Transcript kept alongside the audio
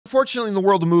Unfortunately, in the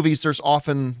world of movies, there's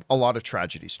often a lot of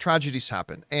tragedies. Tragedies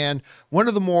happen. And one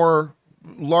of the more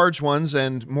large ones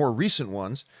and more recent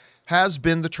ones has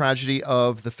been the tragedy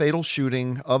of the fatal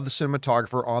shooting of the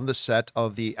cinematographer on the set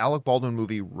of the Alec Baldwin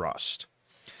movie Rust.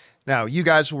 Now, you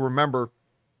guys will remember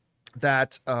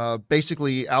that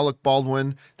basically Alec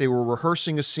Baldwin, they were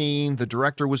rehearsing a scene. The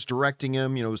director was directing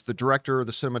him. You know, it was the director,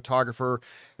 the cinematographer,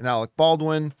 and Alec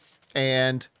Baldwin.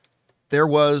 And there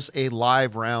was a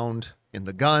live round in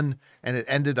the gun, and it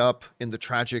ended up in the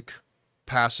tragic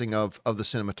passing of the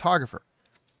cinematographer.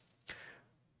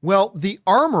 Well, the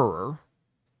armorer,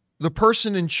 the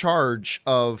person in charge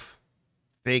of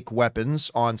fake weapons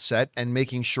on set and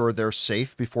making sure they're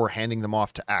safe before handing them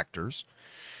off to actors,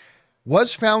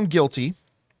 was found guilty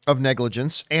of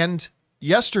negligence and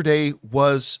yesterday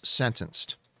was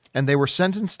sentenced. And they were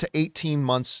sentenced to 18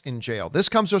 months in jail. This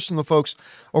comes to us from the folks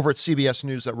over at CBS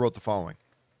News that wrote the following.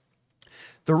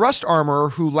 The Rust armorer,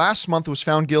 who last month was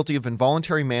found guilty of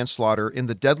involuntary manslaughter in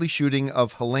the deadly shooting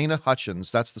of Helena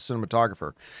Hutchins, that's the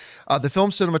cinematographer, the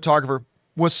film cinematographer,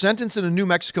 was sentenced in a New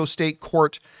Mexico state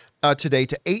court today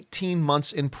to 18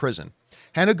 months in prison.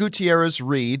 Hannah Gutierrez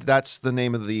Reed, that's the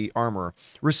name of the armorer,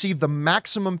 received the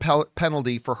maximum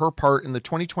penalty for her part in the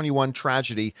 2021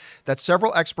 tragedy that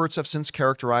several experts have since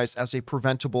characterized as a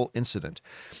preventable incident,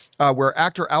 where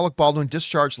actor Alec Baldwin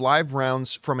discharged live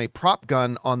rounds from a prop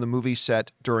gun on the movie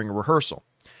set during a rehearsal.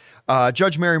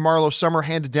 Judge Mary Marlowe Summer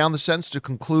handed down the sentence to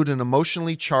conclude an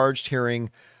emotionally charged hearing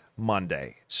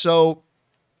Monday. So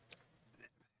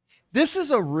this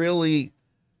is a really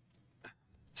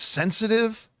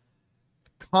sensitive,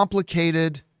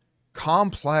 complicated,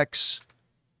 complex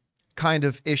kind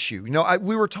of issue. You know,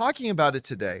 we were talking about it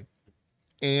today,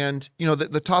 and, you know,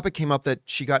 the topic came up that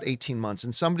she got 18 months,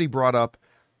 and somebody brought up,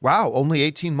 wow, only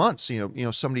 18 months, you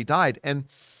know, somebody died. And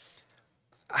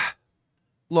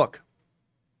look,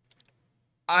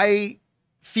 I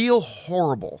feel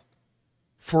horrible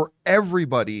for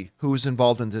everybody who is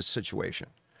involved in this situation,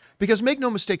 because make no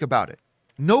mistake about it,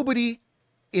 nobody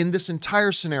in this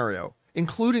entire scenario,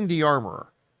 including the armorer,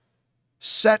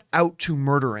 set out to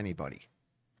murder anybody.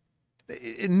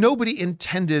 Nobody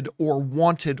intended or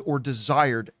wanted or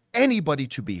desired anybody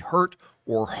to be hurt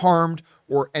or harmed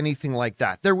or anything like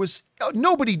that. There was,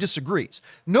 nobody disagrees.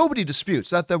 Nobody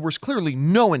disputes that there was clearly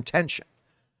no intention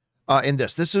in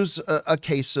this. This is a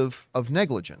case of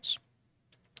negligence.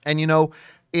 And, you know,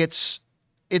 it's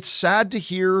sad to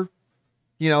hear,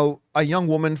 you know, a young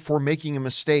woman for making a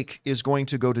mistake is going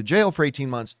to go to jail for 18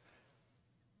 months.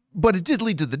 But it did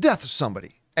lead to the death of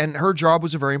somebody, and her job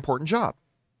was a very important job.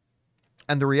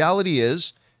 And the reality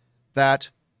is that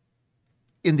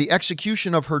in the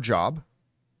execution of her job,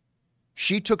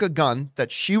 she took a gun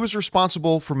that she was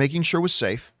responsible for making sure was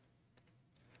safe,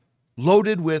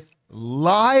 loaded with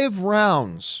live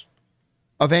rounds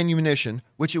of ammunition,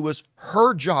 which it was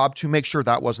her job to make sure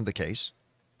that wasn't the case,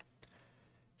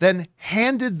 then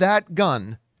handed that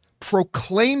gun,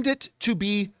 proclaimed it to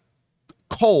be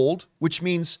cold, which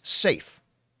means safe.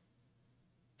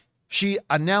 She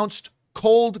announced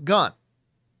cold gun,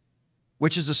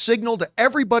 which is a signal to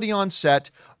everybody on set,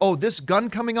 oh, this gun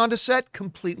coming onto set,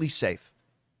 completely safe.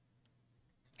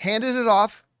 Handed it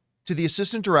off to the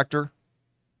assistant director,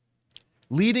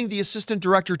 leading the assistant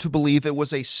director to believe it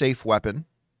was a safe weapon.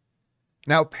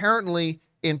 Now, apparently,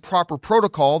 in proper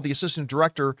protocol, the assistant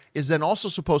director is then also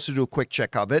supposed to do a quick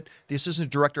check of it. The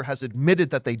assistant director has admitted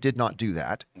that they did not do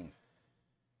that.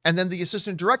 And then the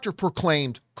assistant director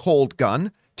proclaimed cold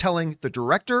gun, telling the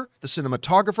director, the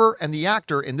cinematographer, and the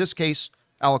actor, in this case,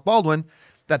 Alec Baldwin,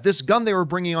 that this gun they were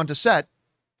bringing onto set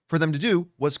for them to do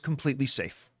was completely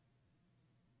safe.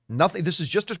 Nothing. This is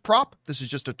just a prop. This is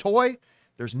just a toy.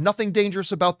 There's nothing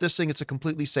dangerous about this thing. It's a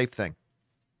completely safe thing.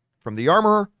 From the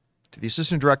armorer to the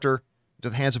assistant director to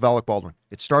the hands of Alec Baldwin.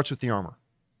 It starts with the armorer.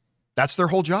 That's their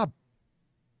whole job.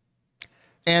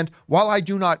 And while I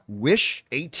do not wish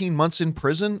 18 months in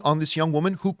prison on this young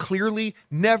woman who clearly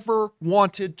never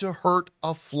wanted to hurt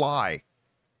a fly,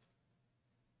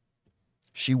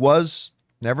 she was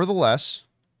nevertheless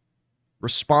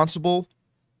responsible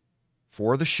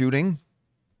for the shooting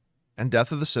and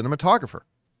death of the cinematographer,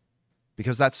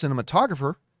 because that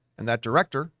cinematographer and that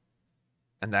director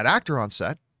and that actor on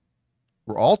set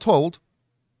were all told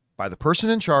by the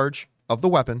person in charge of the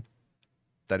weapon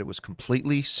that it was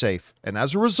completely safe. And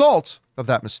as a result of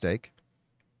that mistake,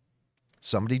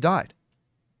 somebody died.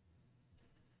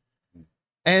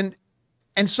 And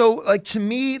so, like, to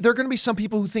me, there are going to be some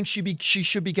people who think she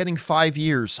should be getting 5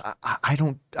 years. I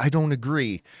don't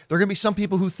agree. There are going to be some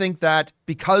people who think that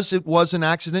because it was an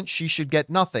accident, she should get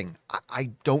nothing.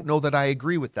 I don't know that I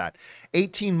agree with that.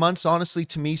 18 months, honestly,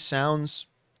 to me sounds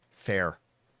fair.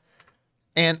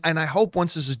 And I hope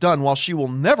once this is done, while she will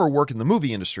never work in the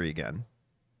movie industry again,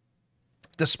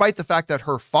 despite the fact that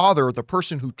her father, the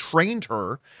person who trained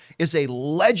her, is a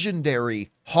legendary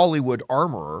Hollywood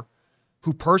armorer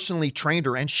who personally trained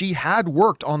her, and she had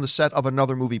worked on the set of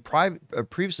another movie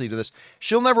previously to this,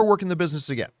 she'll never work in the business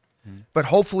again. But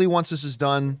hopefully once this is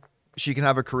done, she can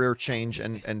have a career change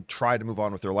and try to move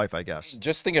on with her life, I guess.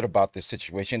 Just thinking about this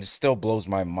situation, it still blows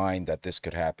my mind that this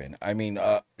could happen. I mean,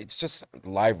 it's just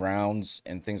live rounds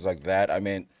and things like that. I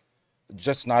mean,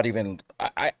 just not even,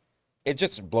 it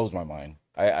just blows my mind.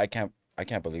 I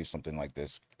can't believe something like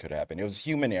this could happen. It was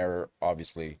human error,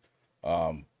 obviously.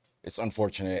 It's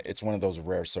unfortunate. It's one of those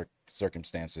rare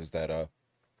circumstances that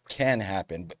can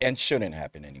happen and shouldn't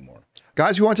happen anymore.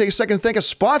 Guys, we want to take a second to thank a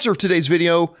sponsor of today's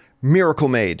video, Miracle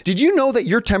Made. Did you know that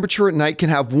your temperature at night can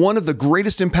have one of the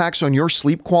greatest impacts on your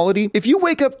sleep quality? If you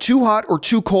wake up too hot or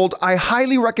too cold, I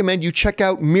highly recommend you check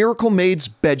out Miracle Made's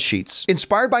bed sheets.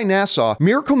 Inspired by NASA,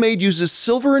 Miracle Made uses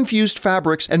silver-infused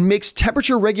fabrics and makes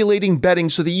temperature-regulating bedding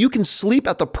so that you can sleep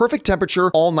at the perfect temperature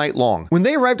all night long. When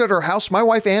they arrived at our house, my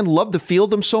wife Ann loved the feel of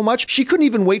them so much, she couldn't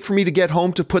even wait for me to get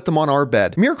home to put them on our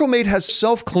bed. Miracle Made has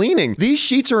self-cleaning. These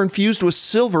sheets are infused with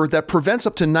silver that prevents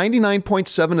up to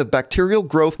 99.7% of bacterial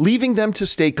growth, leaving them to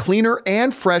stay cleaner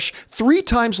and fresh 3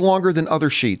 times longer than other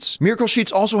sheets. Miracle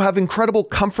Sheets also have incredible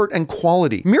comfort and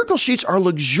quality. Miracle Sheets are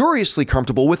luxuriously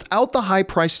comfortable without the high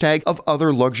price tag of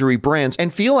other luxury brands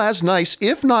and feel as nice,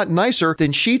 if not nicer,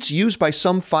 than sheets used by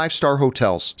some 5-star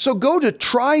hotels. So go to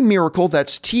TryMiracle,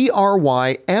 that's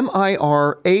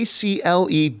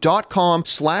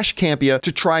TryMiracle.com/Campea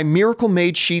to try Miracle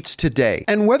Made sheets today.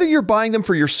 And whether you're buying them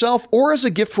for yourself or as a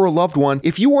gift for a loved one,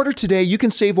 if you order today, you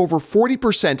can save over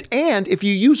 40%. And if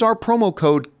you use our promo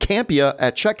code Campea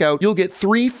at checkout, you'll get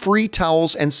 3 free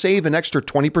towels and save an extra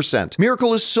 20%.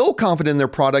 Miracle is so confident in their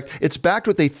product, it's backed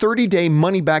with a 30-day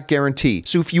money-back guarantee.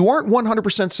 So if you aren't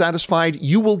 100% satisfied,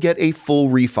 you will get a full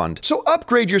refund. So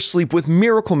upgrade your sleep with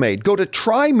Miracle Made. Go to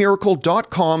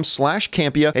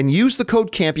TryMiracle.com/Campea and use the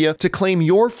code Campea to claim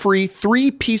your free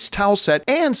 3-piece towel set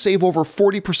and save over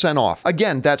 40% off.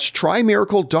 Again, that's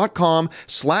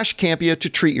TryMiracle.com/Campea to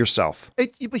treat yourself.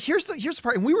 But here's the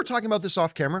part, and we were talking about this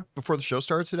off camera before the show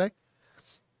started today.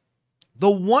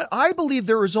 I believe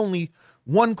there is only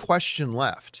one question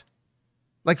left.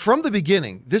 Like from the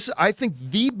beginning, I think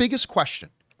the biggest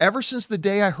question ever since the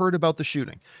day I heard about the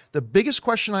shooting, the biggest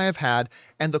question I have had,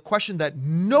 and the question that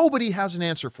nobody has an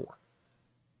answer for.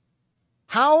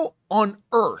 How on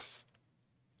earth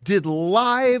did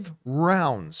live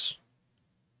rounds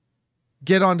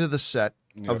get onto the set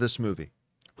of this movie?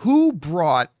 Who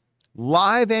brought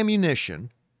live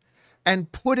ammunition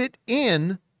and put it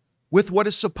in with what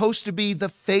is supposed to be the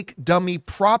fake dummy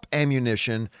prop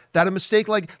ammunition that a mistake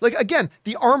like again,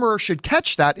 the armorer should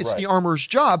catch that. It's the armorer's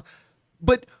job.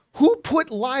 But who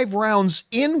put live rounds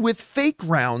in with fake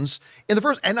rounds in the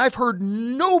first? And I've heard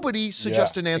nobody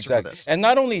suggest an answer for this. And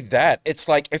not only that, it's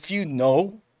like, if you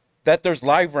know that there's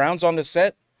live rounds on the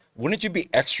set, wouldn't you be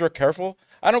extra careful?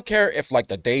 I don't care if like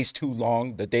the day's too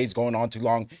long, the day's going on too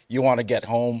long, you want to get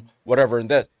home, whatever, and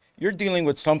that you're dealing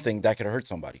with something that could hurt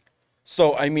somebody.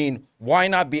 So, I mean, why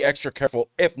not be extra careful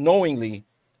if knowingly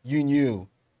you knew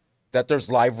that there's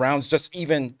live rounds? Just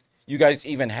even, you guys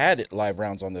even had live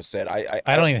rounds on the set. I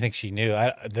don't even think she knew.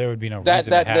 There would be no reason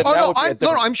to have it.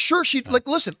 No, I'm sure she, like,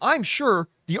 listen, I'm sure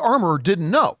the armorer didn't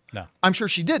know. No. I'm sure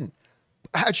she didn't.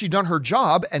 Had she done her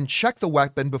job and checked the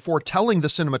weapon before telling the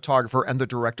cinematographer and the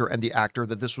director and the actor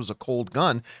that this was a cold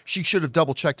gun, she should have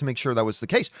double checked to make sure that was the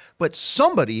case. But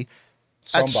somebody.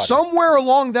 Somewhere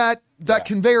along that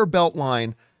conveyor belt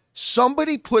line,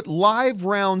 somebody put live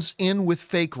rounds in with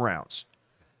fake rounds.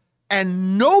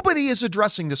 And nobody is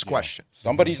addressing this question.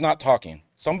 Somebody's not talking.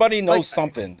 Somebody knows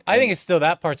something. I think it's still,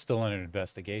 that part's still under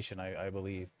investigation, I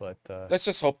believe. But let's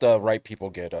just hope the right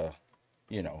people get,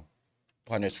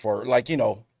 punished for, like, in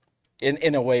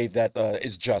a way that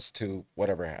is just to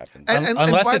whatever happened.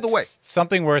 Unless by it's the way,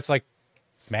 something where it's like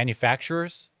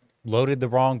manufacturers loaded the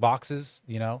wrong boxes,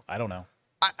 I don't know.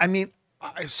 I mean,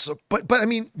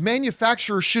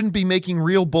 manufacturers shouldn't be making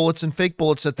real bullets and fake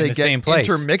bullets that they get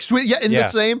intermixed with. The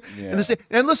same.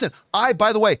 And listen,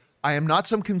 by the way, I am not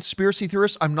some conspiracy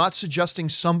theorist. I'm not suggesting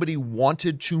somebody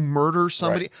wanted to murder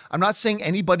somebody. Right. I'm not saying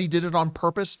anybody did it on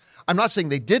purpose. I'm not saying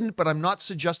they didn't, but I'm not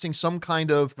suggesting some kind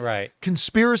of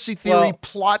conspiracy theory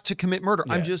plot to commit murder.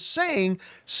 I'm just saying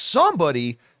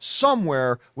somebody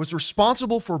somewhere was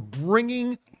responsible for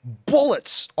bringing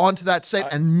bullets onto that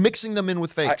set and mixing them in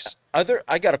with fakes.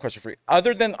 I got a question for you.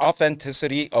 Other than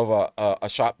authenticity of a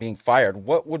shot being fired,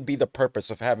 what would be the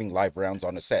purpose of having live rounds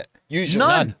on a set? Usually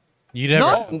none. You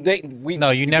never. No. No,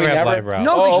 you never have live routes.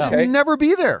 No, Oh, they okay. should never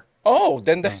be there. Oh,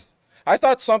 then I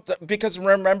thought something, because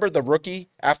remember the rookie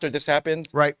after this happened?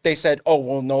 Right. They said, oh,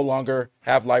 we'll no longer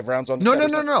have live rounds on the No, set no, or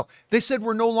no, something? no. They said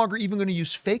we're no longer even going to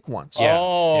use fake ones. Yeah,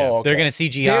 Oh, yeah. okay. They're gonna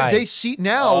CGI. They see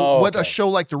now Oh, what a okay. show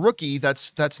like The Rookie,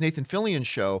 that's Nathan Fillion's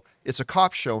show. It's a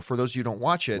cop show for those of you who don't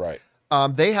watch it. Right.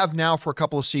 They have now for a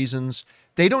couple of seasons,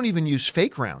 they don't even use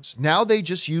fake rounds. Now they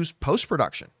just use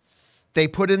post-production. They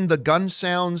put in the gun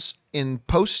sounds in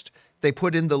post. They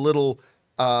put in the little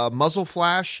muzzle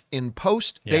flash in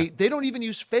post. Yeah. They don't even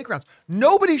use fake rounds.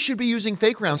 Nobody should be using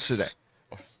fake rounds today.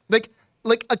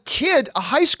 Like a kid, a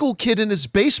high school kid in his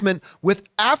basement with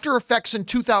After Effects in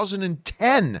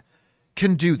 2010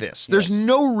 can do this. There's Yes.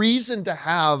 no reason to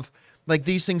have like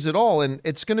these things at all. And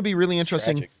it's going to be really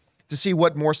interesting tragic. to see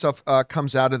what more stuff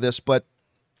comes out of this. But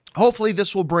hopefully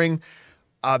this will bring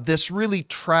this really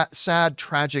sad,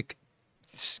 tragic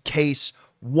case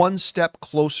one step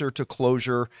closer to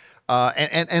closure.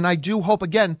 And I do hope,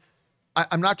 again,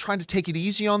 I'm not trying to take it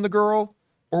easy on the girl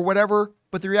or whatever,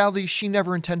 but the reality is she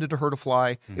never intended to hurt a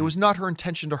fly. It was not her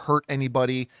intention to hurt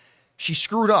anybody. She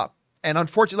screwed up. And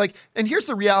unfortunately, and here's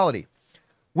the reality.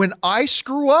 When I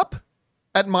screw up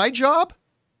at my job,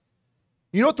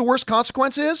 you know what the worst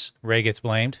consequence is? Ray gets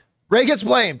blamed. Ray gets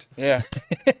blamed. Yeah.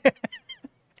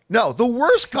 No, the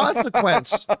worst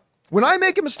consequence, when I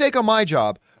make a mistake on my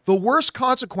job, the worst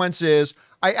consequence is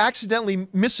I accidentally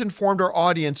misinformed our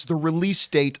audience the release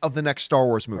date of the next Star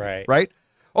Wars movie. Right?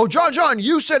 Oh, John,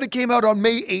 you said it came out on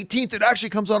May 18th. It actually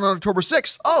comes out on October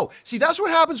 6th. Oh, see, that's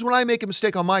what happens when I make a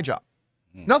mistake on my job.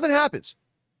 Nothing happens.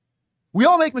 We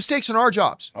all make mistakes in our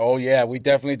jobs. Oh, yeah, we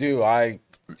definitely do.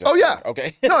 Oh, yeah.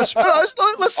 Okay. No, let's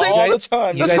say All the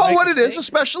time. Let's You guys call it make what it is, mistakes?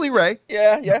 especially Ray.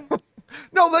 Yeah.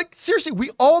 No, like seriously, we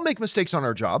all make mistakes on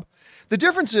our job. The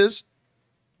difference is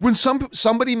when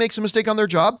somebody makes a mistake on their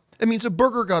job, it means a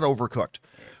burger got overcooked.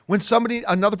 When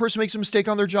another person makes a mistake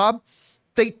on their job,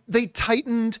 they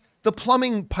tightened the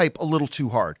plumbing pipe a little too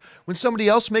hard. When somebody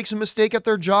else makes a mistake at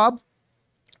their job,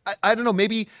 I don't know,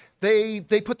 maybe they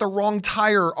put the wrong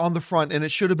tire on the front and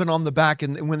it should have been on the back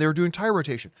and when they were doing tire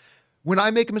rotation. When I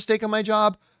make a mistake on my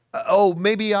job,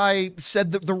 maybe I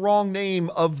said the wrong name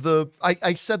of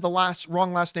I said the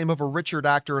wrong last name of a Richard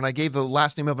actor and I gave the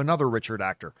last name of another Richard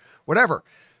actor. Whatever.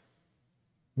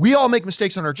 We all make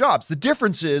mistakes on our jobs. The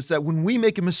difference is that when we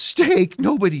make a mistake,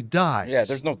 nobody dies. Yeah,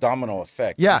 there's no domino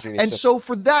effect. Yeah, Usually it's and just- so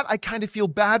for that, I kind of feel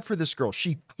bad for this girl.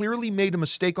 She clearly made a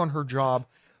mistake on her job,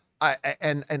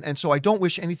 and so I don't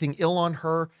wish anything ill on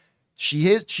her.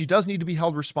 She does need to be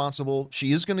held responsible.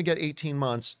 She is going to get 18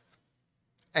 months,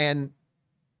 and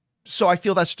so I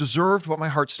feel that's deserved, but my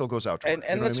heart still goes out to her. And You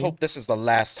know what let's I mean? hope this is the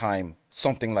last time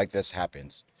something like this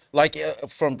happens. Like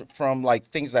from like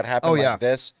things that happen Oh, like yeah.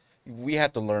 this, we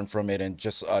have to learn from it and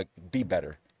just be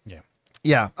better.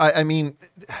 Yeah, I mean,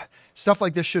 stuff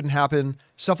like this shouldn't happen.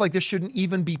 Stuff like this shouldn't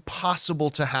even be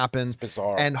possible to happen. It's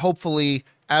bizarre. And hopefully,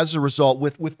 as a result,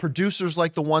 with producers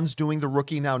like the ones doing The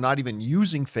Rookie now not even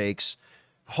using fakes,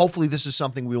 hopefully this is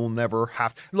something we will never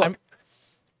have. Look,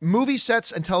 movie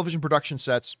sets and television production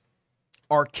sets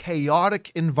are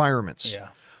chaotic environments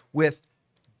with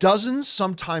dozens,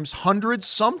 sometimes hundreds,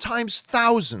 sometimes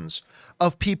thousands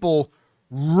of people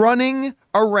running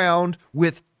around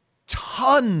with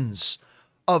tons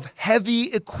of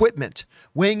heavy equipment,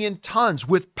 weighing in tons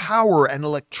with power and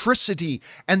electricity.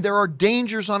 And there are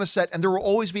dangers on a set and there will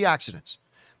always be accidents.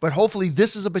 But hopefully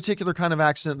this is a particular kind of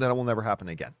accident that will never happen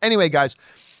again. Anyway, guys,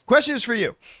 question is for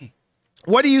you.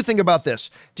 What do you think about this?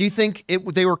 Do you think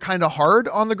they were kind of hard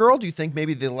on the girl? Do you think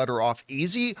maybe they let her off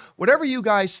easy? Whatever you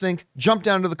guys think, jump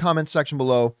down to the comments section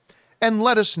below and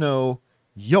let us know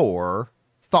your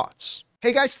thoughts.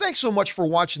 Hey guys, thanks so much for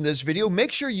watching this video.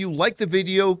 Make sure you like the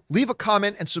video, leave a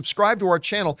comment, and subscribe to our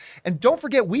channel. And don't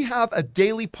forget, we have a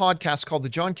daily podcast called the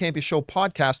John Campea Show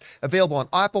podcast, available on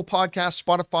Apple Podcasts,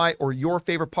 Spotify, or your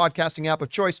favorite podcasting app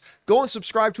of choice. Go and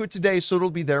subscribe to it today so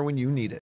it'll be there when you need it.